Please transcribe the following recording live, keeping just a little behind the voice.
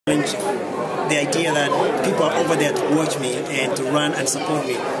The idea that people are over there to watch me and to run and support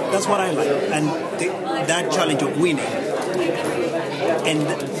me, that's what I like. And that challenge of winning and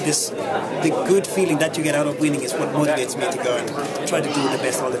the good feeling that you get out of winning is what motivates me to go and try to do the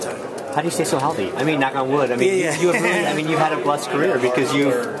best all the time. How do you stay so healthy? I mean, knock on wood. I mean, yeah. you have really, I mean, you've had a blessed career because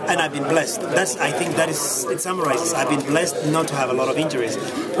you've... And I've been blessed. I think that is, it summarizes. I've been blessed not to have a lot of injuries.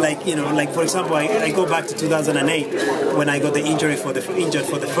 Like for example, I go back to 2008 when I got the injured for the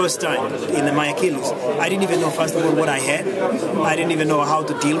first time in my Achilles. I didn't even know, first of all, what I had. I didn't even know how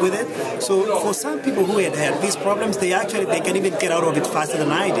to deal with it. So for some people who had these problems, they can even get out of it faster than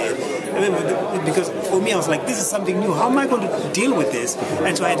I did. Because for me, I was like, this is something new. How am I going to deal with this?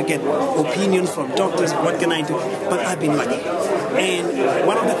 And so I had to get opinions from doctors. What can I do? But I've been lucky. And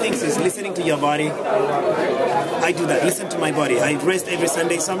one of the things is listening to your body. I do that. Listen to my body. I rest every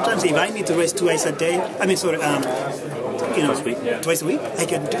Sunday. Sometimes if I need to rest twice a day, twice a week, I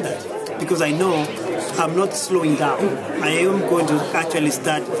can do that. Because I know I'm not slowing down. I am going to actually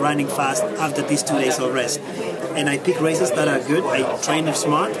start running fast after these 2 days of rest. And I pick races that are good. I train them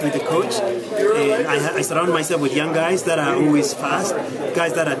smart with the coach. And I surround myself with young guys that are always fast,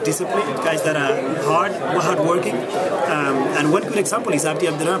 guys that are disciplined, guys that are hardworking. And one good example is Abdi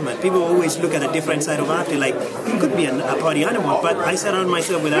Abdurrahman. People always look at a different side of Abdi, like he could be a party animal, but I surround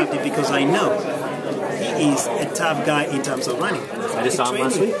myself with Abdi because I know he is a tough guy in terms of running. I just saw him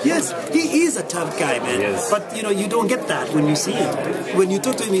last week. Yes, he is a tough guy, man. But you don't get that when you see him. When you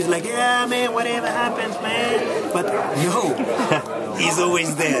talk to him, he's like, yeah, man, whatever happens, man. But no, he's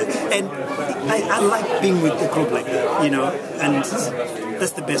always there. And I like being with a group like that, and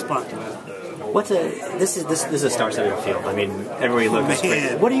that's the best part. This is a star-studded field. I mean, everybody looks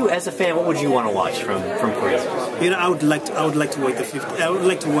great. What do you, as a fan, what would you want to watch from Korea? I would like to work the 50. I would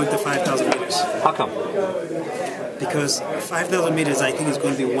like to work the 5,000 meters. How come? Because 5,000 meters, I think, is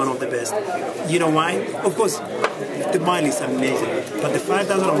going to be one of the best. You know why? Of course, the mile is amazing, but the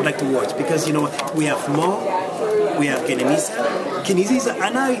 5,000 I would like to watch because we have Mo, we have Kenenisa,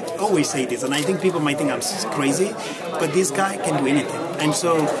 and I always say this, and I think people might think I'm crazy, but this guy can do anything. And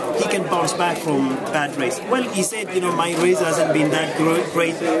so he can bounce back from bad race. Well, he said, my race hasn't been that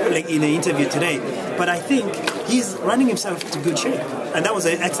great, like in the interview today. But I think he's running himself to good shape. And that was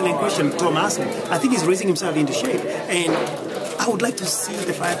an excellent question Tom asked me. I think he's raising himself into shape. And I would like to see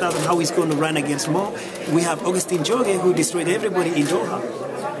the 5,000, how he's going to run against Mo. We have Augustin Joge, who destroyed everybody in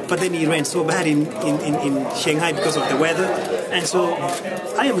Doha. But then he ran so bad in Shanghai because of the weather. And so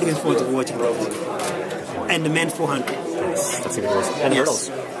I am looking forward to watching Robert. And the men 400. That's a good race. And hurdles.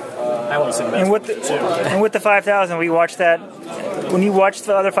 I want to see the best. And with the 5,000, we watched that. When you watch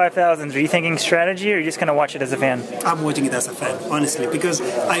the other 5,000s, are you thinking strategy or are you just going to watch it as a fan? I'm watching it as a fan, honestly, because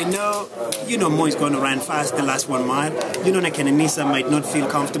I know, Mo is going to run fast the last 1 mile. Kenenisa might not feel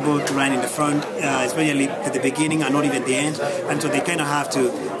comfortable to run in the front, especially at the beginning and not even the end. And so they kind of have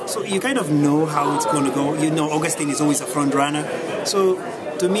to, so you kind of know how it's going to go. Augustine is always a front runner. So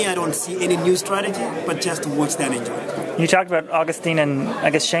to me, I don't see any new strategy, but just to watch that and enjoy it. You talked about Augustine and, I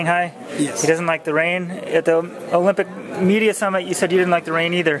guess, Shanghai. Yes. He doesn't like the rain. At the Olympic Media Summit, you said you didn't like the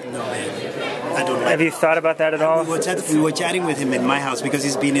rain either. No, man. I don't like it. Have you thought about that at all? We were chatting with him in my house because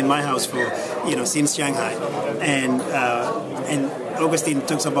he's been in my house for, since Shanghai. And Augustine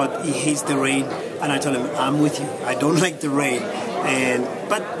talks about he hates the rain. And I told him, I'm with you. I don't like the rain.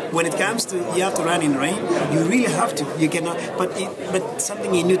 But when it comes to you have to run in rain, you really have to. You cannot. But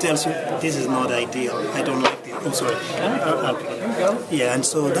something in you tells you this is not ideal. I don't like it. I'm sorry. Yeah, and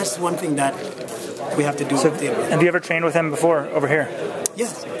so that's one thing that we have to do. So, have you ever trained with him before over here?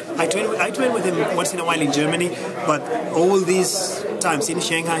 Yes, I train with him once in a while in Germany. But all these times in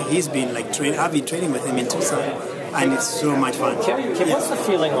Shanghai, he's been like training. I've been training with him in Tucson. And it's so much fun. What's the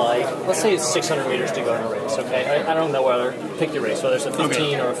feeling like? Let's say it's 600 meters to go in a race, okay? I don't know whether, pick your race, whether it's a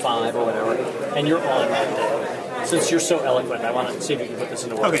 15 or a 5 or whatever, and you're on that day. Since you're so eloquent, I want to see if you can put this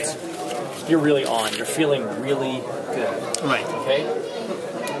into words. Okay. You're really on. You're feeling really good. Right.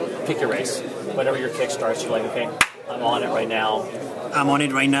 Okay? Pick your race. Whenever your kick starts, you're like, okay, I'm on it right now. I'm on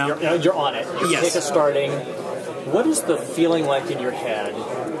it right now? You're on it. Your kick is starting. What is the feeling like in your head?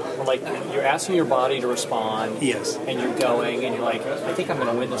 Like you're asking your body to respond, yes, and you're going, and you're like, I think I'm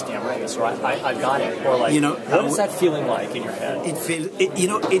going to win this damn race, or I've got it, or like, what is that feeling like in your head? It feels,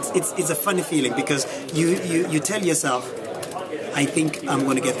 it's a funny feeling because you tell yourself, I think I'm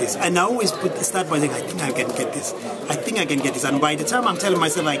going to get this, and I always start by saying, I think I can get this, I think I can get this, and by the time I'm telling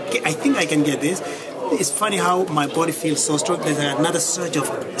myself, I think I can get this, it's funny how my body feels so strong. There's another surge of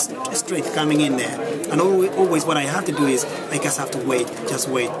strength coming in there. And always what I have to do is, I just have to wait, just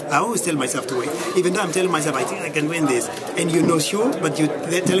wait. I always tell myself to wait. Even though I'm telling myself, I think I can win this. And you're not sure, but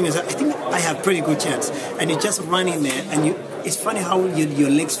they're telling yourself, I think I have pretty good chance. And you just run in there, and it's funny how your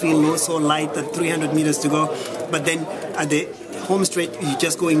legs feel so light at 300 meters to go. But then at the home straight, you're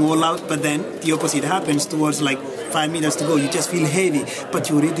just going all out, but then the opposite happens towards like 5 meters to go. You just feel heavy, but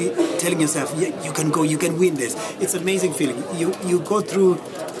you're already telling yourself, yeah, you can go, you can win this. It's an amazing feeling. You go through,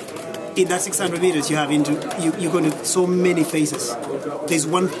 in that 600 meters you have you're going to so many phases. There's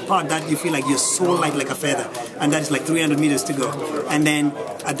one part that you feel like you're so light like a feather, and that is like 300 meters to go. And then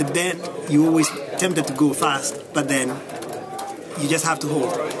at the bend, you're always tempted to go fast, but then you just have to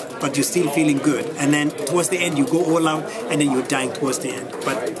hold. But you're still feeling good. And then towards the end, you go all out, and then you're dying towards the end.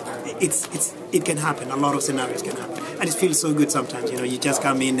 But it can happen. A lot of scenarios can happen. And it feels so good sometimes. You know, you just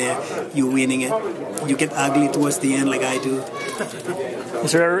come in there, you're winning it. You get ugly towards the end like I do.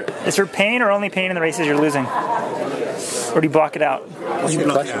 Is there pain or only pain in the races you're losing? Or do you block it out? You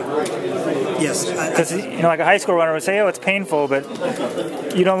block it out. Yes. Because, like a high school runner would say, oh, it's painful, but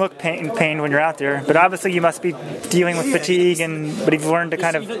you don't look pained when you're out there. But obviously you must be dealing with fatigue, but you've learned to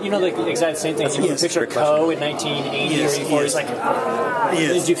kind of... the exact same thing. You picture Coe in 1980 or 84. It's like,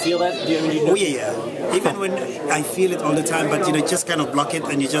 did you feel that? Oh, yeah. Even when I feel it all the time, but, just kind of block it,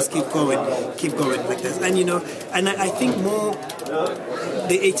 and you just keep going like this. And, and I think more...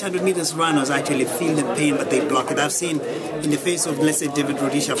 The 800 meters runners actually feel the pain, but they block it. I've seen in the face of, let's say, David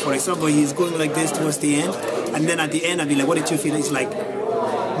Rudisha, for example, he's going like this towards the end, and then at the end I'll be like, what did you feel? It's like,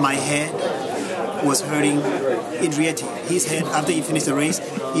 my head was hurting. In reality, his head, after he finished the race,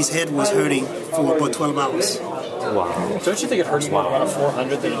 his head was hurting for about 12 hours. Wow. Don't you think it hurts more to run a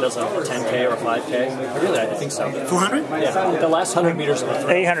 400 than it does a 10K or a 5K? Really, I think so. 400? Yeah. The last 100 meters.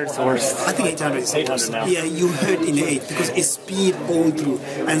 800 is the worst. I think 800 is the worst. Now. Yeah, you hurt in the 8 because it's speed all through.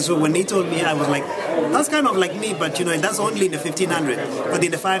 And so when they told me, I was like, that's kind of like me, but that's only in the 1500. But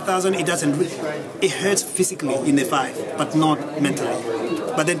in the 5000, it doesn't. It hurts physically in the 5, but not mentally.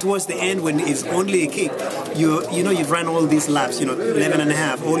 But then towards the end, when it's only a kick, you've run all these laps, 11 and a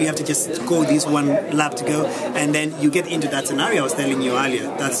half. All you have to just go this one lap to go, and then you get into that scenario I was telling you earlier.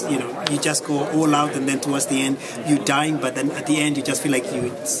 That's, you just go all out, and then towards the end, you're dying, but then at the end, you just feel like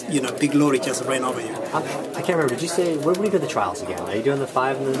big lorry just ran over you. I can't remember. Did you say, where were you doing the trials again? Are you doing the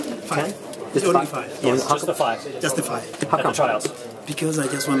 5 and the 10? Just only 5. Yes, just the 5. Just the 5. How come? The trials. Because I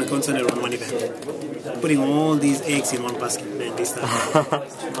just want to concentrate on one event. Putting all these eggs in one basket, man, this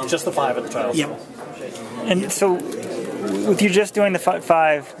time. Just the 5 at the trials. Yep. And so, with you just doing the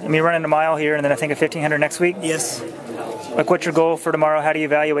 5, you're running a mile here, and then I think a 1500 next week? Yes. Like, what's your goal for tomorrow? How do you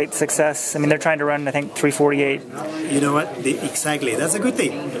evaluate success? They're trying to run, I think, 348. You know what? Exactly. That's a good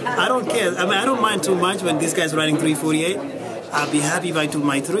thing. I don't care. I don't mind too much when this guy's running 348. I'll be happy if I do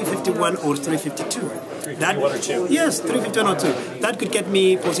my 351 or 352. 351 or 2? Yes, 351 or 2. That could get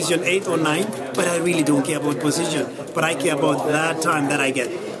me position 8 or 9, but I really don't care about position. But I care about that time that I get.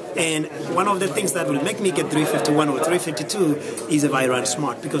 And one of the things that will make me get 351 or 352 is if I run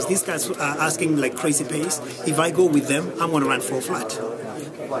smart. Because these guys are asking like crazy pace. If I go with them, I'm going to run 4 flat.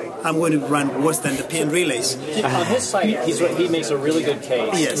 I'm going to run worse than the PN relays. On his site, he makes a really good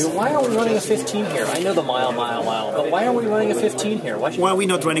case. Yes. Why are we running a 15 here? I know the mile, but why are we running a 15 here? Why are we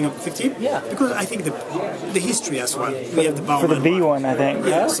not running a 15? Yeah. Because I think the history as well. We have the Bowerman. For the B one, I think.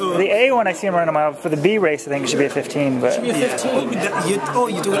 Yeah. So the A one, I see him running a mile. For the B race, I think it should be a 15. But it should be a 15. Yeah.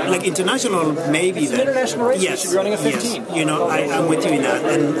 You do it like international, maybe. It's an international race. Yes. You should be running a 15. Yes. I'm with you in that,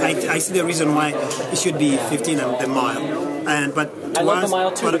 and I see the reason why it should be 15 and the mile. But I love the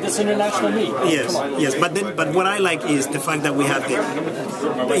mile too, but this international meet. Yes. But what I like is the fact that we have the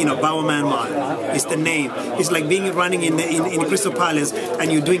Bowerman mile. It's the name. It's like running in Crystal Palace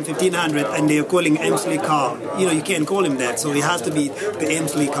and you're doing 1500 and they're calling Emsley Car. You can't call him that, so it has to be the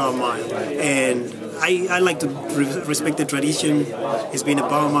Emsley Car mile. And I like to respect the tradition. It's been a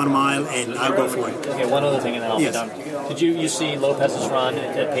Bowerman mile, and I'll go for it. Okay, one other thing, and then I'll be done. Did you see Lopez's run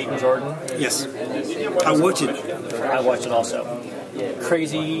at Peyton Jordan? Yes. I watched it. I watched it also.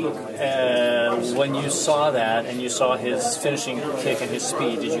 Crazy. When you saw that and you saw his finishing kick and his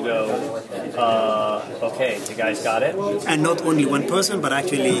speed, did you go, okay, the guy's got it? And not only one person, but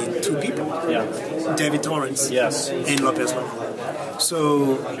actually 2 people. Yeah. David Torrance. Yes. And Lopez.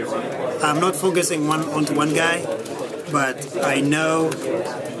 So I'm not focusing onto one guy. but I know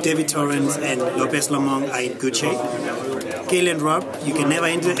David Torrance and Lopez Lamont are in good shape. Kalen Rupp, you can never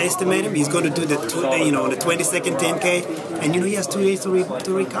underestimate him. He's going to do the 22nd 10K, and he has 2 days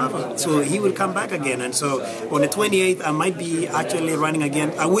to recover. So he will come back again. And so on the 28th, I might be actually running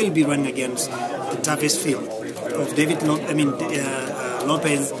again. I will be running against the toughest field of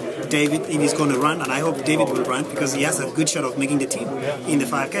Lopez. David, if he's going to run, and I hope David will run because he has a good shot of making the team in the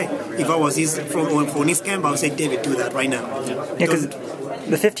 5K. If I was from his camp, I would say, David, do that right now. Yeah, because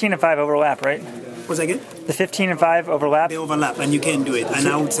the 15 and 5 overlap, right? What's that again? The 15 and 5 overlap? They overlap, and you can do it. And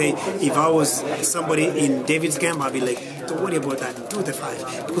I would say, if I was somebody in David's camp, I'd be like, don't worry about that. Do the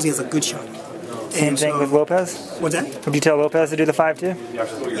 5 because he has a good shot. Same thing with Lopez? What's that? Would you tell Lopez to do the 5 too?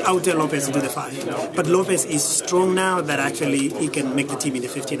 I would tell Lopez to do the 5. But Lopez is strong now that actually he can make the team in the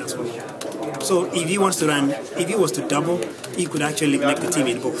 15 as well. So if he wants to run, if he was to double, he could actually make the team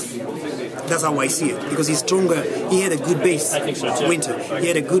in both. That's how I see it because he's stronger. He had a good base. I think so too. Winter. He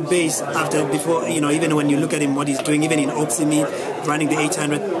had a good base before. Even when you look at him, what he's doing, even in Oxymeet, running the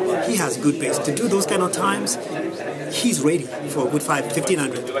 800, he has good base to do those kind of times. He's ready for a good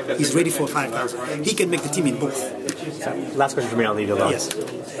 1500. He's ready for 5,000. He can make the team in both. Last question for me, I'll leave you alone. Yes.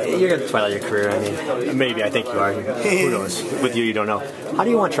 You're at the twilight of your career. I mean, maybe I think you are. Who knows? With you don't know. How do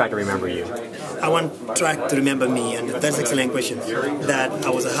you want track to remember you? I want track to remember me, and that's an excellent question. That I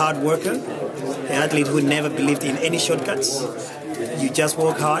was a hard worker, an athlete who never believed in any shortcuts. You just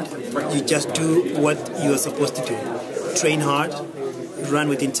work hard. You just do what you are supposed to do. Train hard. Run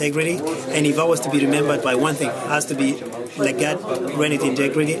with integrity, and if I was to be remembered by one thing, it has to be Lagat, ran with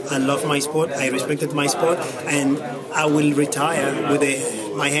integrity. I love my sport, I respected my sport, and I will retire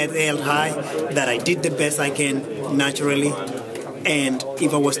with my head held high that I did the best I can naturally. And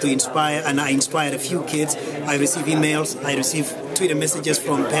if I was to inspire, and I inspired a few kids, I receive emails, I receive Twitter messages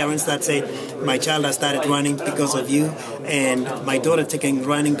from parents that say, my child has started running because of you, and my daughter taking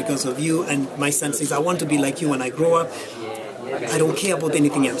running because of you, and my son says, I want to be like you when I grow up. I don't care about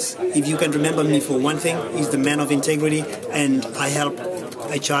anything else. If you can remember me for one thing, he's the man of integrity, and I help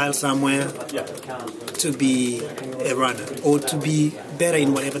a child somewhere to be a runner or to be better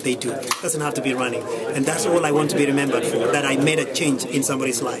in whatever they do. It doesn't have to be running. And that's all I want to be remembered for, that I made a change in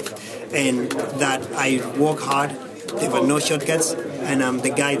somebody's life and that I work hard. There were no shortcuts, and I'm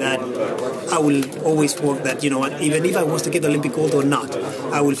the guy that I will always work that, even if I was to get the Olympic gold or not,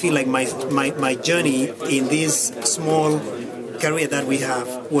 I will feel like my journey in this small career that we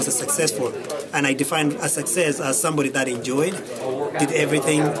have was a successful, and I define a success as somebody that enjoyed, did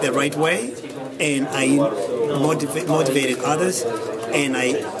everything the right way, and I motivated others, and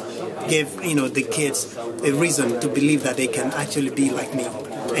I gave the kids a reason to believe that they can actually be like me.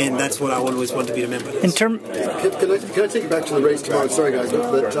 And that's what I always want to be remembered as. Can I take you back to the race tomorrow? Sorry, guys,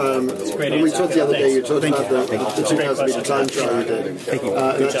 but when we talked the other day, you talked about the 2,000 meter time trial you did.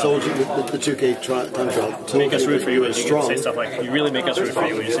 And I told you the 2K time trial. To make us root for you when you say stuff like you really make us root for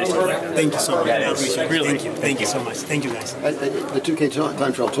you when you say stuff like that. Thank you so much. Really, thank you so much. Thank you, guys. The 2K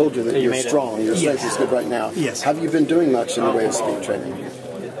time trial told you that you're strong. Your strength is good right now. Yes. Have you been doing much in the way of speed training?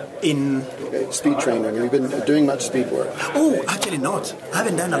 In speed training, have you been doing much speed work? Oh, actually not. I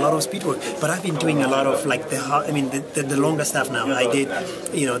haven't done a lot of speed work, but I've been doing a lot of the longer stuff now. I did,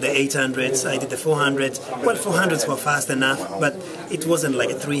 the 800s, I did the 400s. Well, 400s were fast enough, but it wasn't like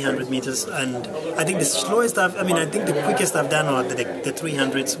a 300 meters. And I think the slowest stuff, I think the quickest I've done are the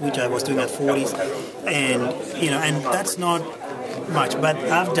 300s, which I was doing at 40s, and and that's not much, but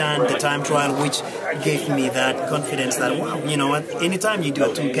I've done the time trial, which gave me that confidence that, wow, anytime you do a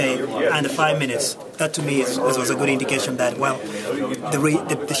 2K under 5 minutes, that to me was a good indication that, well,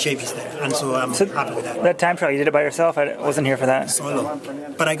 the shape is there, and so I'm happy with that. That time trial, you did it by yourself? I wasn't here for that. Solo,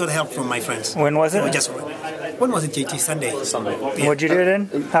 but I got help from my friends. When was it? When was it, JT? Sunday. Yeah. What'd you do it in?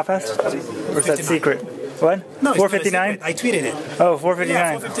 How fast? Or is that secret? What? No, 4:59? I tweeted it. Oh, 4:59.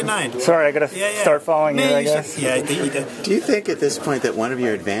 Yeah, 4:59. Sorry, I gotta start following you, I guess. Yeah, Do you think at this point that one of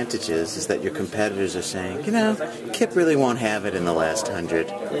your advantages is that your competitors are saying, Kip really won't have it in the last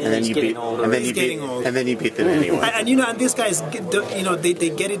 100, and then you beat them anyway. And these guys, they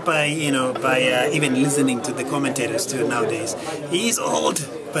get it by even listening to the commentators too nowadays. He's old.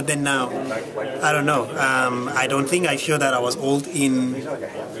 But then now, I don't know. I don't think I showed that I was old in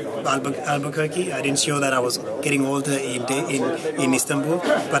Albuquerque. I didn't show that I was getting older in Istanbul.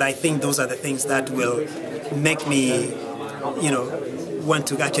 But I think those are the things that will make me, want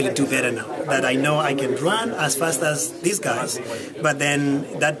to actually do better now. That I know I can run as fast as these guys, but then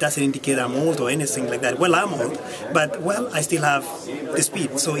that doesn't indicate I'm old or anything like that. Well, I'm old, but I still have the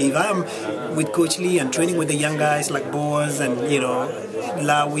speed. So if I'm with Coach Lee and training with the young guys like Boaz and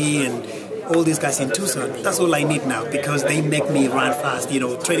Lawi and all these guys in Tucson. That's all I need now because they make me run fast.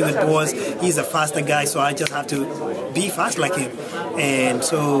 Training with Boaz, he's a faster guy, so I just have to be fast like him. And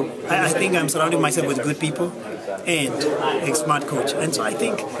so I think I'm surrounding myself with good people and a smart coach. And so I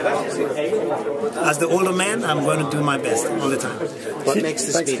think as the older man, I'm going to do my best all the time. What makes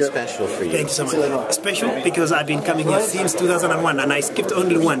this meet special for you? Thank you so much. Special because I've been coming here since 2001 and I skipped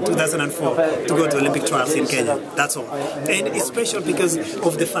only 2004, to go to Olympic trials in Kenya. That's all. And it's special because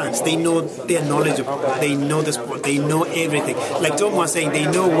of the fans. They know, they're knowledgeable. They know the sport. They know everything. Like Tom was saying, they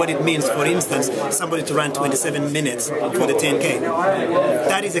know what it means, for instance, somebody to run 27 minutes for the 10K.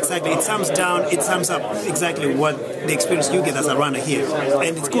 That is exactly, it sums up exactly what the experience you get as a runner here.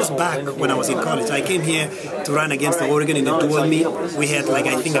 And it goes back when I was in college. I came here to run against the Oregon in the dual meet. We had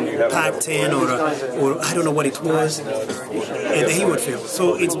I think a Pac 10 or I don't know what it was at the Hayward Field.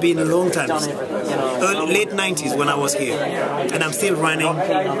 So it's been a long time. Late 90s when I was here. And I'm still running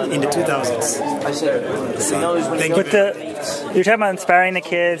in the 2000s. Thank you. You're talking about inspiring the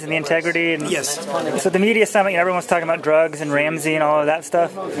kids and the integrity. And yes. So the media summit, everyone's talking about drugs and Ramsey and all of that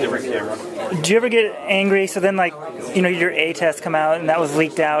stuff. Do you ever get angry? So then your A test come out and that was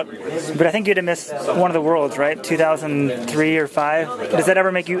leaked out. But I think you had to miss one of the worlds, right? 2003 or 5. Does that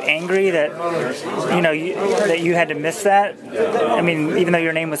ever make you angry that that you had to miss that? I mean, even though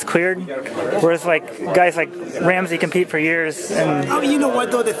your name was cleared, whereas guys like Ramsey compete for years. And you know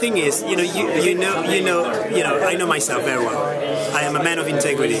what though? The thing is, I know myself very well. I am a man of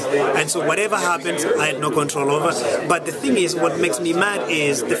integrity, and so whatever happens, I had no control over. But the thing is, what makes me mad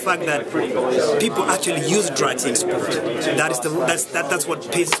is the fact that people actually use drugs in sport. That's what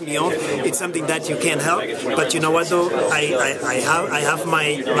pisses me off. It's something that you can't help. But you know what though? I have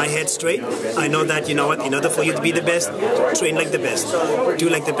my head straight. I know that in order for you to be the best, train like the best, do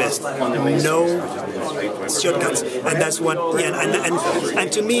like the best. No shortcuts, and that's what. Yeah,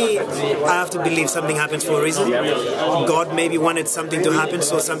 and to me, I have to believe something happens for a reason. God maybe wanted something to happen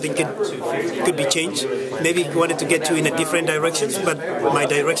so something could be changed. Maybe He wanted to get you in a different direction, but my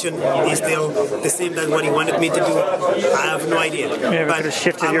direction is still the same as what He wanted me to do. I have no idea. But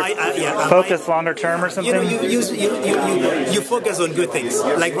shifted your focus longer term or something. You focus on good things.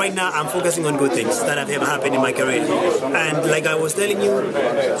 Like right now, I'm focusing on good things that have ever happened in my career. And like I was telling you,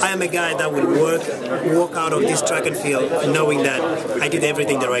 I am a guy that will walk out of this track and field knowing that I did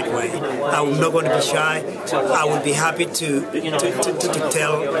everything the right way. I'm not going to be shy. I will be happy to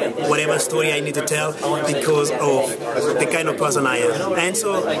tell whatever story I need to tell because of the kind of person I am. And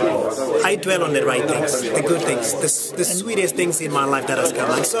so I dwell on the right things, the good things, the sweetest things in my life that has come.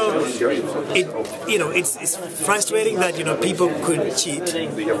 And so it's frustrating that people could cheat.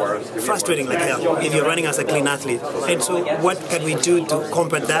 Frustrating like hell if you're running as a clean athlete. And so what can we do to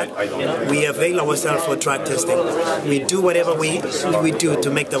combat that? We avail ourselves for track testing. We do whatever we do to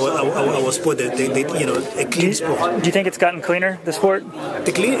make our sport a clean sport. Do you think it's gotten cleaner, the sport?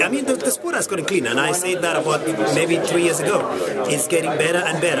 The sport has gotten cleaner, and I said that about maybe 3 years ago. It's getting better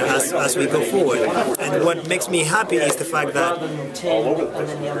and better as we go forward. And what makes me happy is the fact that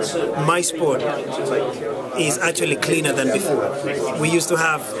my sport is actually cleaner than before. We used to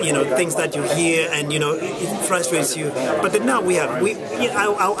have things that you hear and it frustrates you, but then now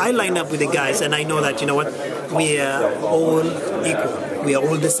I line up with the guys and I know that we are all equal. We are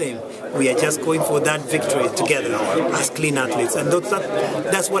all the same. We are just going for that victory together as clean athletes. And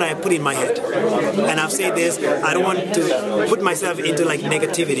that's what I put in my head. And I've said this, I don't want to put myself into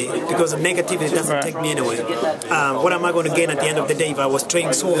negativity because negativity doesn't take me anywhere. What am I going to gain at the end of the day if I was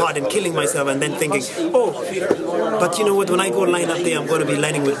training so hard and killing myself and then thinking, but you know what, when I go line up there, I'm going to be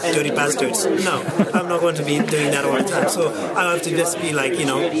lining with dirty bastards. No, I'm not going to be doing that all the time. So I have to just be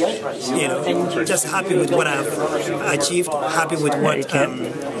just happy with what I've achieved, happy with what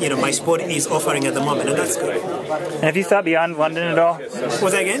my sport is offering at the moment, and that's good. And have you thought beyond London at all?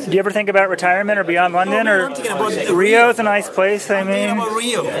 What's that again? Do you ever think about retirement or beyond London? I'm thinking about Rio's a nice place. I mean, about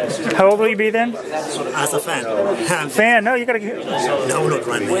Rio. How old will you be then? As a fan. Fan? No, you gotta. No, not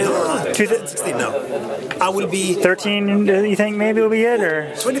right now. 16 now. I will be 13. Do you think maybe will be it, or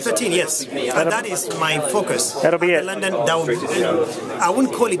 2013? Yes, that is my focus. That'll be it. London. That will be, I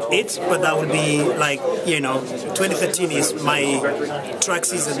wouldn't call it, but that would be 2013 is my track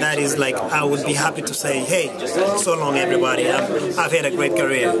season. That is I would be happy to say, hey, so long everybody. I've had a great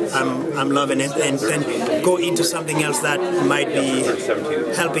career. I'm loving it, and then go into something else that might be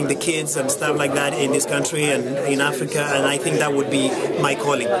helping the kids and stuff like that in this country and in Africa. And I think that would be my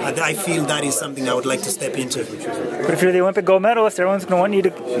calling. I feel that is something I would like to step into. But if you're the Olympic gold medalist, everyone's going to want you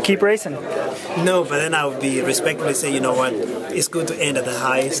to keep racing. No, but then I would be respectfully say, you know what, it's good to end at the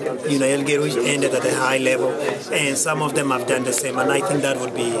highest. You know, El Guerrouj ended at the high level, and some of them have done the same, and I think that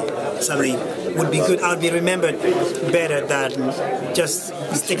would be something would be good. I'll be remembered better than just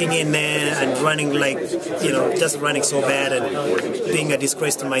sticking in there and running like, you know, just running so bad and being a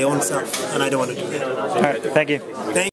disgrace to my own self, and I don't want to do that. All right, thank you. Thank